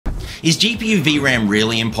Is GPU VRAM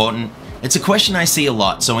really important? It's a question I see a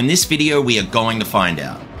lot, so in this video we are going to find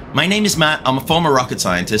out. My name is Matt, I'm a former rocket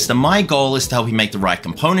scientist, and my goal is to help you make the right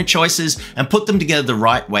component choices and put them together the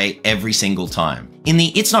right way every single time. In the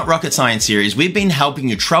It's Not Rocket Science series, we've been helping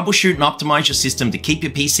you troubleshoot and optimize your system to keep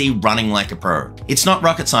your PC running like a pro. It's not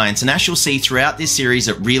rocket science, and as you'll see throughout this series,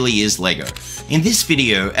 it really is Lego. In this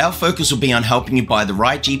video, our focus will be on helping you buy the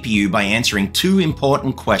right GPU by answering two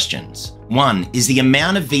important questions. 1. Is the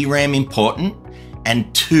amount of VRAM important?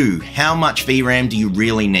 And 2. How much VRAM do you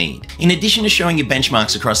really need? In addition to showing you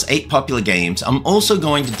benchmarks across 8 popular games, I'm also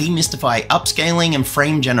going to demystify upscaling and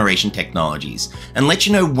frame generation technologies, and let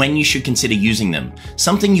you know when you should consider using them,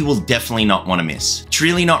 something you will definitely not want to miss. It's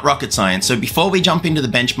really not rocket science, so before we jump into the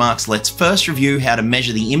benchmarks, let's first review how to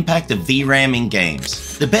measure the impact of VRAM in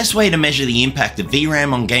games. The best way to measure the impact of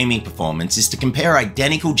VRAM on gaming performance is to compare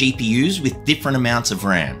identical GPUs with different amounts of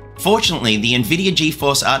RAM. Fortunately, the NVIDIA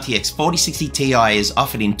GeForce RTX 4060 Ti is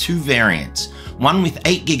offered in 2 variants, one with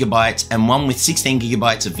 8GB and one with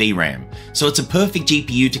 16GB of VRAM, so it's a perfect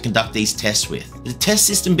GPU to conduct these tests with. The test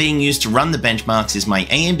system being used to run the benchmarks is my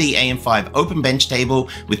AMD AM5 Open Bench table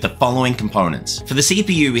with the following components. For the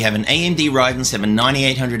CPU, we have an AMD Ryzen 7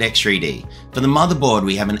 9800X3D. For the motherboard,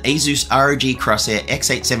 we have an Asus ROG Crosshair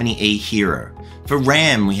X870E Hero. For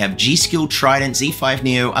RAM, we have G.Skill Trident Z5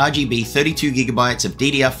 Neo RGB 32GB of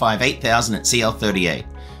DDR5 8000 at CL38.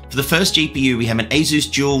 For the first GPU, we have an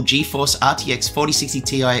Asus Dual GeForce RTX 4060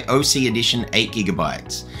 Ti OC Edition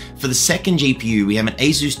 8GB. For the second GPU, we have an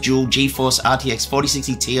Asus Dual GeForce RTX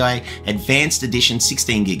 4060 Ti Advanced Edition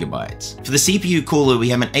 16GB. For the CPU cooler, we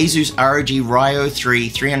have an Asus ROG Ryo 3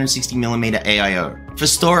 360mm AIO. For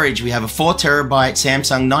storage, we have a 4TB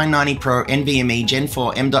Samsung 990 Pro NVMe Gen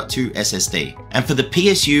 4 M.2 SSD. And for the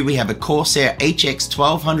PSU, we have a Corsair HX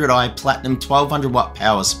 1200i Platinum 1200W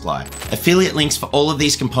power supply. Affiliate links for all of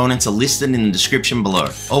these components are listed in the description below.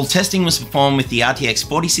 All testing was performed with the RTX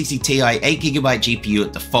 4060 Ti 8GB GPU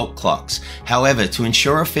at default clocks. However, to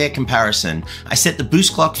ensure a fair comparison, I set the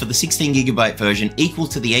boost clock for the 16GB version equal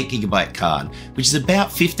to the 8GB card, which is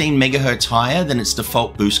about 15 MHz higher than its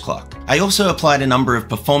default boost clock. I also applied a number of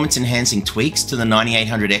performance enhancing tweaks to the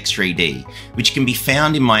 9800X3D, which can be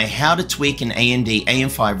found in my How to Tweak an AMD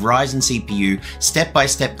AM5 Ryzen CPU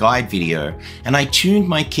step-by-step guide video, and I tuned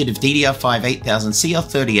my kit of DDR5 8000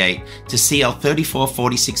 CL38 to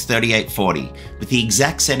CL34463840 with the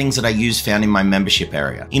exact settings that I use found in my membership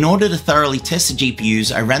area. In order to thoroughly test the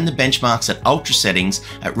GPUs, I ran the benchmarks at ultra settings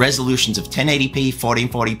at resolutions of 1080p,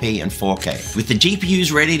 1440p, and 4K. With the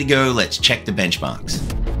GPUs ready to go, let's check the benchmarks.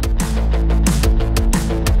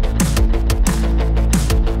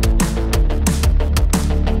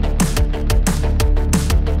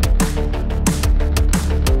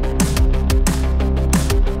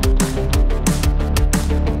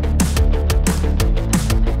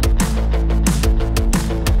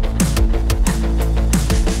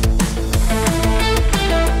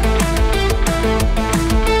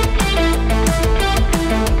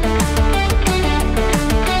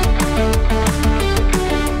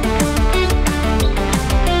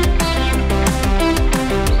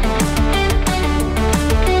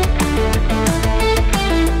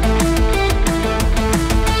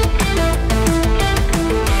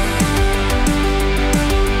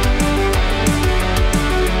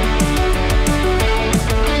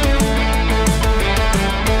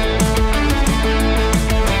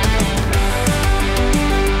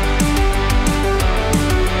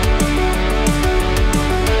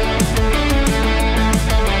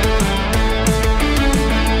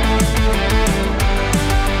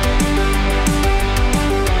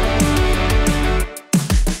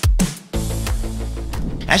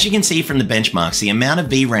 As you can see from the benchmarks, the amount of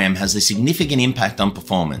VRAM has a significant impact on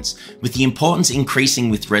performance, with the importance increasing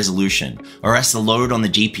with resolution, or as the load on the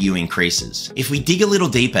GPU increases. If we dig a little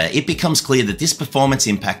deeper, it becomes clear that this performance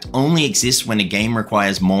impact only exists when a game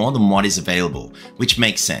requires more than what is available, which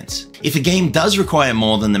makes sense. If a game does require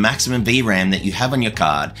more than the maximum VRAM that you have on your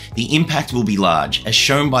card, the impact will be large, as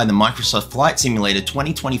shown by the Microsoft Flight Simulator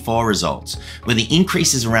 2024 results, where the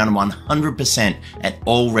increase is around 100% at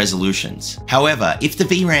all resolutions. However, if the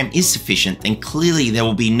VRAM is sufficient, then clearly there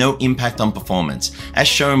will be no impact on performance, as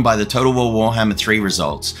shown by the Total War Warhammer III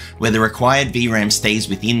results, where the required VRAM stays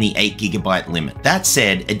within the 8GB limit. That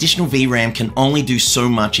said, additional VRAM can only do so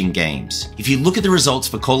much in games. If you look at the results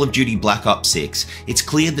for Call of Duty Black Ops 6, it's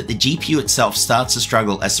clear that the GPU itself starts to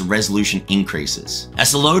struggle as the resolution increases.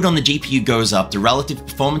 As the load on the GPU goes up, the relative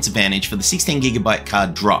performance advantage for the 16GB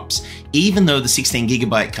card drops, even though the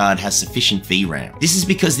 16GB card has sufficient VRAM. This is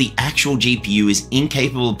because the actual GPU is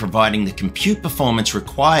incapable capable of providing the compute performance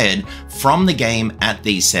required from the game at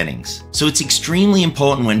these settings. So it's extremely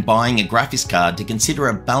important when buying a graphics card to consider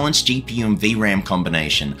a balanced GPU and VRAM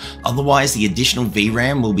combination, otherwise the additional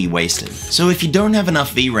VRAM will be wasted. So if you don't have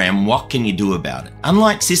enough VRAM, what can you do about it?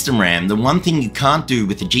 Unlike system RAM, the one thing you can't do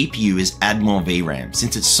with the GPU is add more VRAM,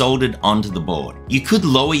 since it's soldered onto the board. You could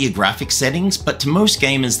lower your graphics settings, but to most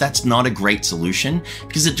gamers that's not a great solution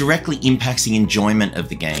because it directly impacts the enjoyment of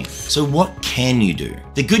the game. So what can you do?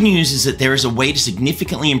 The good news is that there is a way to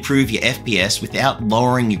significantly improve your FPS without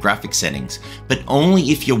lowering your graphics settings, but only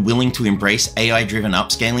if you're willing to embrace AI-driven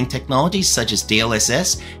upscaling technologies such as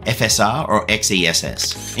DLSS, FSR, or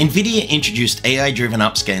XeSS. NVIDIA introduced AI-driven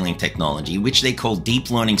upscaling technology, which they call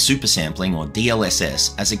Deep Learning Supersampling, or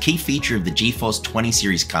DLSS, as a key feature of the GeForce 20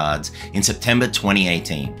 series cards in September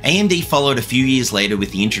 2018. AMD followed a few years later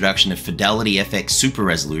with the introduction of Fidelity FX Super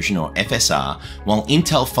Resolution, or FSR, while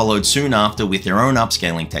Intel followed soon after with their own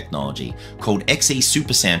upscaling technology called Xe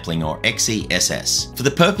Supersampling, or XeSS. For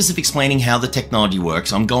the purpose of explaining how the technology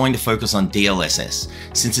works, I'm going to focus on DLSS,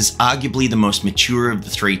 since it's arguably the most mature of the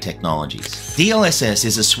three technologies. DLSS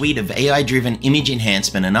is a suite of AI-driven image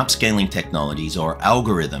enhancement and upscaling technologies, or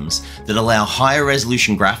algorithms, that allow higher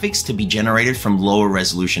resolution graphics to be generated from lower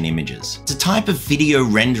resolution images. It's a type of video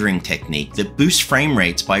rendering technique that boosts frame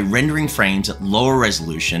rates by rendering frames at lower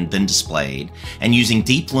resolution than displayed, and using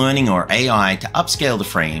deep learning or AI to upscale the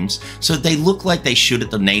frames so that they look like they should at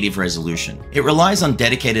the native resolution. It relies on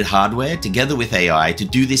dedicated hardware together with AI to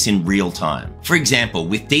do this in real time. For example,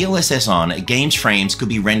 with DLSS on, a game's frames could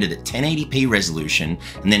be rendered at 1080p resolution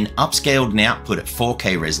and then upscaled and output at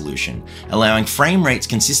 4K resolution, allowing frame rates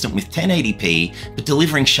consistent with 1080p but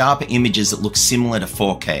delivering sharper images that look similar to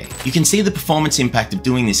 4K. You can see the performance impact of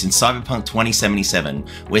doing this in Cyberpunk 2077,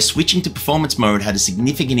 where switching to performance mode had a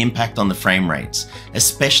significant impact on the frame rates,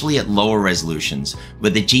 especially at lower resolutions,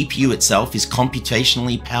 where the GPU itself is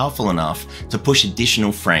computationally powerful enough to push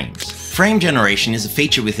additional frames. Frame generation is a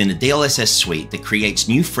feature within the DLSS suite that creates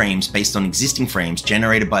new frames based on existing frames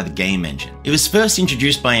generated by the game engine. It was first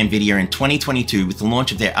introduced by NVIDIA in 2022 with the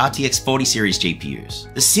launch of their RTX 40 series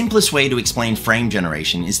GPUs. The simplest way to explain frame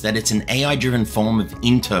generation is that it's an AI-driven form of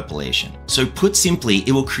interpolation. So put simply,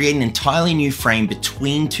 it will create an entirely new frame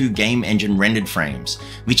between two game engine rendered frames,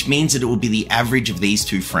 which means that it will be the average of these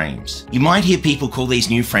two frames. You might hear people call these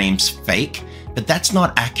new frames fake, but that's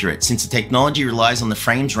not accurate since the technology relies on the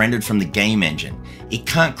frames rendered from the game engine. It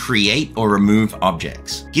can't create or remove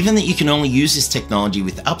objects. Given that you can only use this technology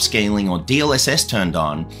with upscaling or DLSS turned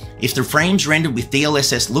on, if the frames rendered with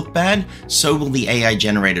DLSS look bad, so will the AI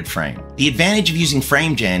generated frame. The advantage of using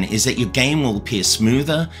frame gen is that your game will appear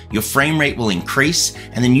smoother, your frame rate will increase,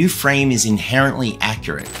 and the new frame is inherently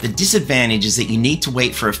accurate. The disadvantage is that you need to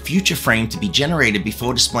wait for a future frame to be generated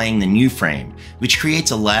before displaying the new frame, which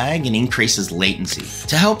creates a lag and increases latency.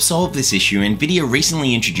 To help solve this issue, NVIDIA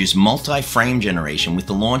recently introduced multi-frame generation with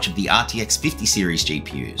the launch of the RTX 50 series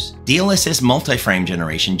GPUs. DLSS multi-frame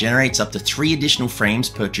generation generates up to 3 additional frames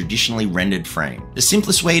per traditionally rendered frame. The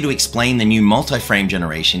simplest way to explain the new multi-frame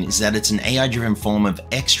generation is that it's an AI-driven form of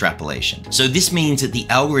extrapolation. So this means that the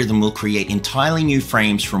algorithm will create entirely new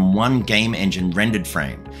frames from one game engine rendered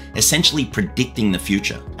frame, essentially predicting the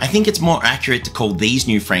future. I think it's more accurate to call these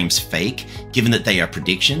new frames fake, given that they are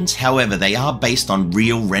predictions. However, they are based on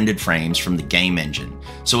real rendered frames from the game engine.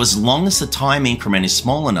 So as long as the time increment is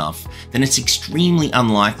small enough, then it's extremely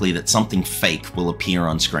unlikely that something fake will appear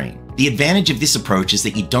on screen. The advantage of this approach is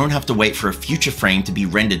that you don't have to wait for a future frame to be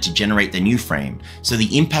rendered to generate the new frame, so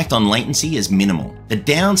the impact on latency is minimal. The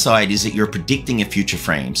downside is that you're predicting a future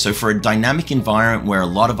frame, so for a dynamic environment where a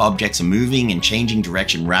lot of objects are moving and changing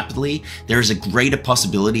direction rapidly, there is a greater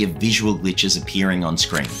possibility of visual glitches appearing on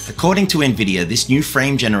screen. According to NVIDIA, this new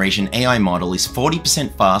frame generation AI model is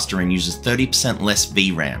 40% faster and uses 30% less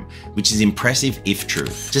VRAM, which is impressive if true.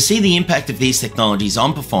 To see the impact of these technologies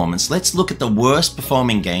on performance, let's look at the worst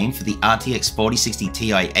performing game for the RTX 4060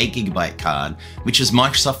 Ti 8GB card, which was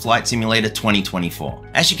Microsoft Flight Simulator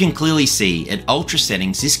 2024. As you can clearly see, at ultra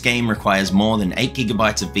settings, this game requires more than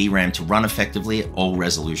 8GB of VRAM to run effectively at all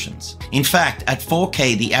resolutions. In fact, at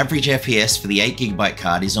 4K, the average FPS for the 8GB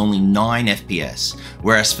card is only 9 FPS,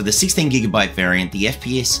 whereas for the 16GB variant, the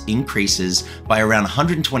FPS increases by around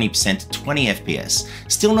 120% to 20 FPS.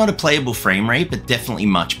 Still not a playable frame rate, but definitely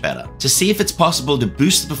much better. To see if it's possible to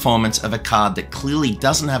boost the performance of a card that clearly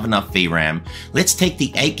doesn't have enough VRAM, let's take the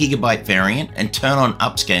 8GB variant and turn on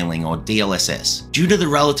upscaling or DLSS. Due to the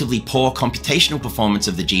relatively poor computational performance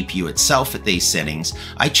of the GPU itself at these settings,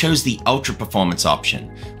 I chose the ultra performance option,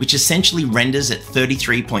 which essentially renders at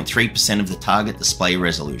 33.3% of the target display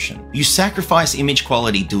resolution. You sacrifice image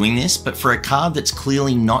quality doing this, but for a card that's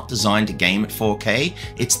clearly not designed to game at 4K,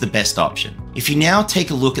 it's the best option. If you now take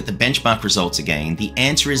a look at the benchmark results again, the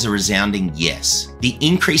answer is a resounding yes. The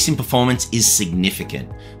increase in performance is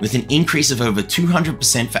significant, with an increase of over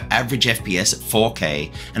 200% for average FPS at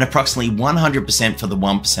 4K and approximately 100% for the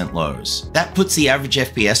 1% lows. That puts the average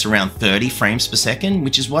FPS around 30 frames per second,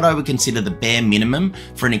 which is what I would consider the bare minimum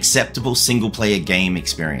for an acceptable single-player game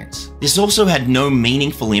experience. This also had no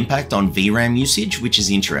meaningful impact on VRAM usage, which is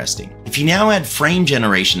interesting. If you now add frame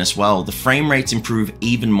generation as well, the frame rates improve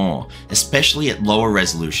even more, especially at lower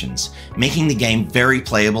resolutions, making the game very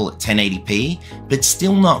playable at 1080p, but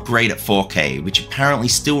still not great at 4K, which apparently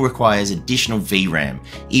still requires additional VRAM,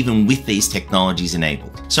 even with these technologies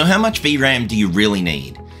enabled. So how much VRAM do you really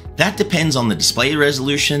need? That depends on the display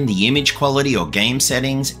resolution, the image quality or game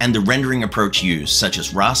settings, and the rendering approach used, such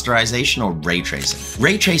as rasterization or ray tracing.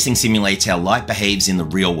 Ray tracing simulates how light behaves in the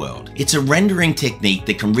real world. It's a rendering technique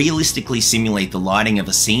that can realistically simulate the lighting of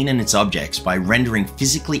a scene and its objects by rendering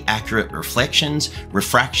physically accurate reflections,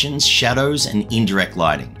 refractions, shadows, and indirect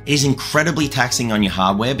lighting. It is incredibly taxing on your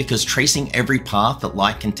hardware because tracing every path that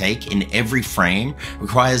light can take in every frame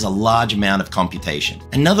requires a large amount of computation.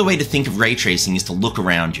 Another way to think of ray tracing is to look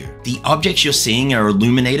around you. The objects you're seeing are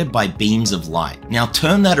illuminated by beams of light. Now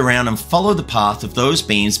turn that around and follow the path of those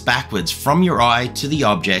beams backwards from your eye to the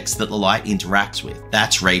objects that the light interacts with.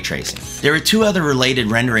 That's ray tracing. There are two other related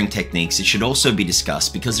rendering techniques that should also be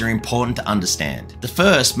discussed because they're important to understand. The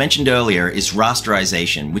first, mentioned earlier, is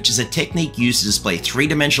rasterization, which is a technique used to display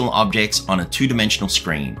three-dimensional objects on a two-dimensional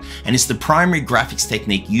screen, and it's the primary graphics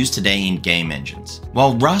technique used today in game engines.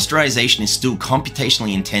 While rasterization is still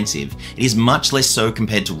computationally intensive, it is much less so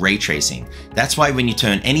compared to ray tracing. That's why when you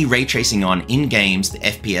turn any ray tracing on in games, the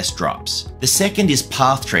FPS drops. The second is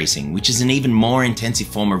path tracing, which is an even more intensive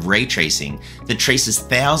form of ray tracing that traces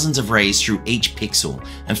thousands of rays through each pixel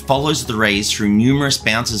and follows the rays through numerous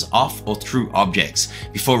bounces off or through objects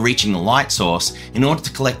before reaching the light source in order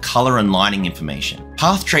to collect color and lighting information.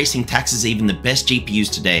 Path tracing taxes even the best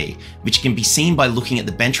GPUs today, which can be seen by looking at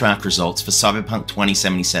the benchmark results for Cyberpunk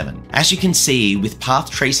 2077. As you can see, with path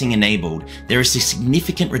tracing enabled, there is a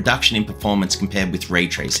significant reduction in performance compared with ray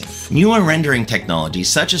tracing. Newer rendering technologies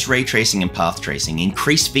such as ray tracing and path tracing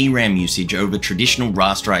increase VRAM usage over traditional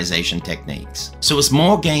rasterization techniques. So as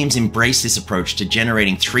more games embrace this approach to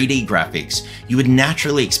generating 3D graphics, you would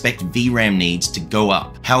naturally expect VRAM needs to go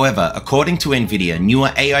up. However, according to Nvidia,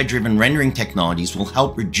 newer AI-driven rendering technologies will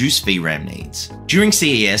help reduce VRAM needs. During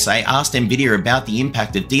CES, I asked Nvidia about the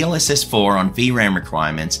impact of DLSS4 on VRAM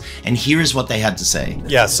requirements, and here is what they had to say.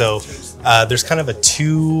 Yeah, so there's kind of a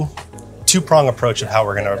two-prong approach of how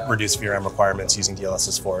we're going to reduce VRAM requirements using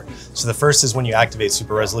DLSS4. So the first is when you activate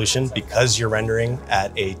super resolution, because you're rendering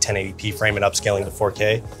at a 1080p frame and upscaling to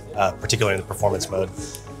 4K, particularly in the performance mode,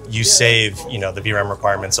 you save, the VRAM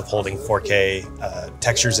requirements of holding 4K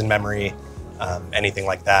textures in memory, anything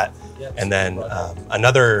like that. And then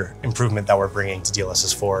another improvement that we're bringing to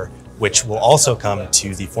DLSS4, which will also come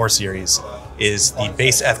to the 4 series, is the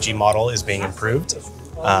base FG model is being improved.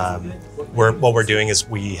 What we're doing is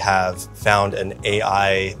we have found an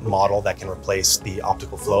AI model that can replace the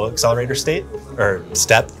optical flow accelerator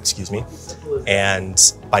step, excuse me. And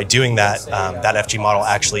by doing that, that FG model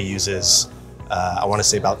actually uses I want to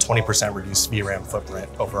say about 20% reduced VRAM footprint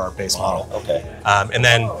over our base model. Okay. And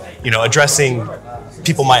then, addressing,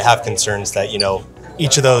 people might have concerns that,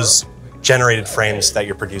 each of those generated frames that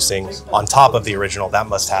you're producing on top of the original, that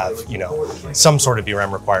must have, some sort of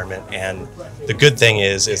VRAM requirement. And the good thing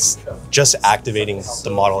is just activating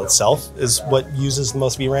the model itself is what uses the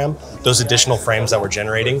most VRAM. Those additional frames that we're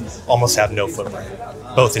generating almost have no footprint,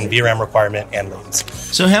 both in VRAM requirement and latency.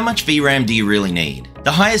 So how much VRAM do you really need?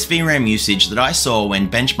 The highest VRAM usage that I saw when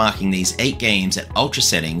benchmarking these 8 games at ultra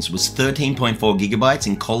settings was 13.4 GB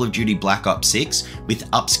in Call of Duty Black Ops 6 with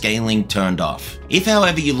upscaling turned off. If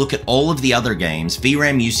however you look at all of the other games,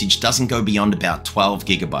 VRAM usage doesn't go beyond about 12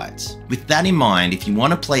 GB. With that in mind, if you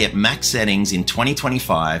want to play at max settings in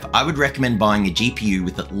 2025, I would recommend buying a GPU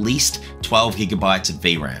with at least 12 GB of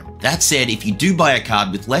VRAM. That said, if you do buy a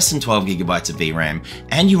card with less than 12 gigabytes of VRAM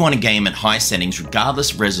and you want to game at high settings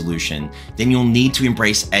regardless of resolution, then you'll need to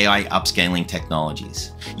embrace AI upscaling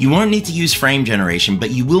technologies. You won't need to use frame generation,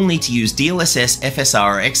 but you will need to use DLSS,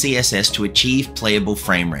 FSR, or XeSS to achieve playable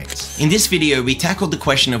frame rates. In this video, we tackled the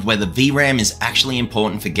question of whether VRAM is actually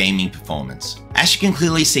important for gaming performance. As you can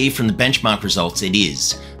clearly see from the benchmark results, it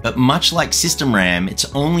is, but much like system RAM,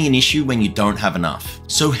 it's only an issue when you don't have enough.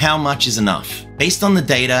 So how much is enough? Based on the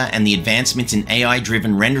data and the advancements in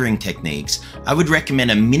AI-driven rendering techniques, I would recommend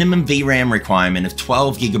a minimum VRAM requirement of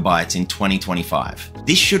 12 gigabytes in 2025.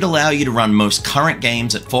 This should allow you to run most current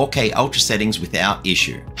games at 4K ultra settings without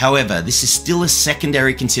issue. However, this is still a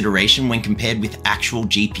secondary consideration when compared with actual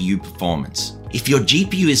GPU performance. If your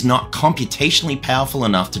GPU is not computationally powerful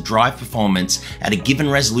enough to drive performance at a given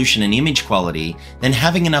resolution and image quality, then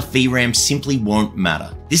having enough VRAM simply won't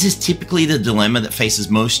matter. This is typically the dilemma that faces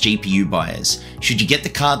most GPU buyers. Should you get the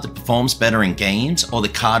card that performs better in games or the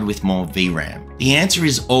card with more VRAM? The answer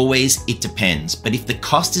is always, it depends, but if the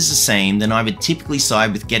cost is the same, then I would typically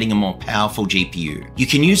side with getting a more powerful GPU. You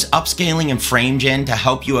can use upscaling and frame gen to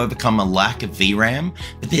help you overcome a lack of VRAM,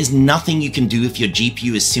 but there's nothing you can do if your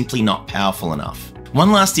GPU is simply not powerful enough.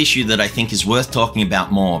 One last issue that I think is worth talking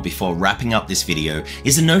about more before wrapping up this video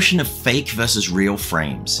is the notion of fake versus real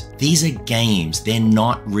frames. These are games, they're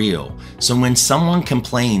not real. So when someone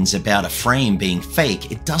complains about a frame being fake,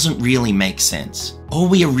 it doesn't really make sense. All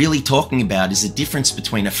we are really talking about is the difference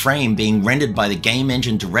between a frame being rendered by the game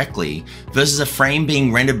engine directly versus a frame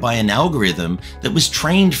being rendered by an algorithm that was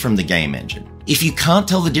trained from the game engine. If you can't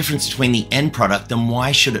tell the difference between the end product, then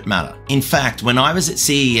why should it matter? In fact, when I was at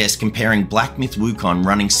CES comparing Black Myth Wukong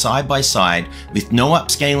running side by side with no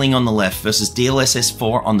upscaling on the left versus DLSS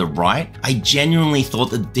 4 on the right, I genuinely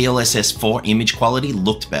thought that DLSS 4 image quality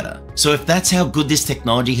looked better. So if that's how good this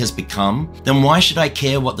technology has become, then why should I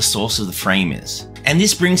care what the source of the frame is? And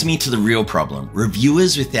this brings me to the real problem.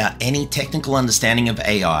 Reviewers without any technical understanding of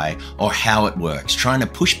AI or how it works, trying to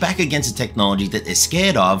push back against a technology that they're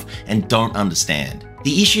scared of and don't understand.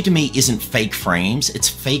 The issue to me isn't fake frames, it's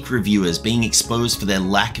fake reviewers being exposed for their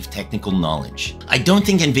lack of technical knowledge. I don't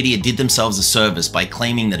think Nvidia did themselves a service by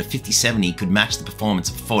claiming that a 5070 could match the performance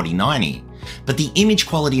of a 4090. But the image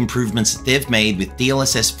quality improvements that they've made with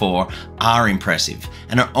DLSS 4 are impressive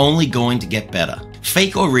and are only going to get better.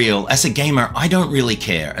 Fake or real, as a gamer, I don't really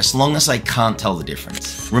care as long as I can't tell the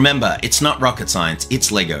difference. Remember, it's not rocket science,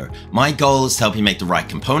 it's Lego. My goal is to help you make the right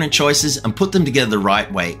component choices and put them together the right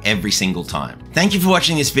way every single time. Thank you for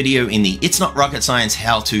watching this video in the It's Not Rocket Science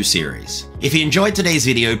How-To series. If you enjoyed today's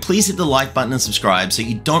video, please hit the like button and subscribe so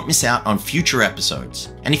you don't miss out on future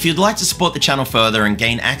episodes. And if you'd like to support the channel further and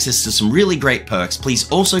gain access to some really great perks, please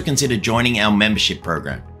also consider joining our membership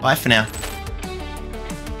program. Bye for now.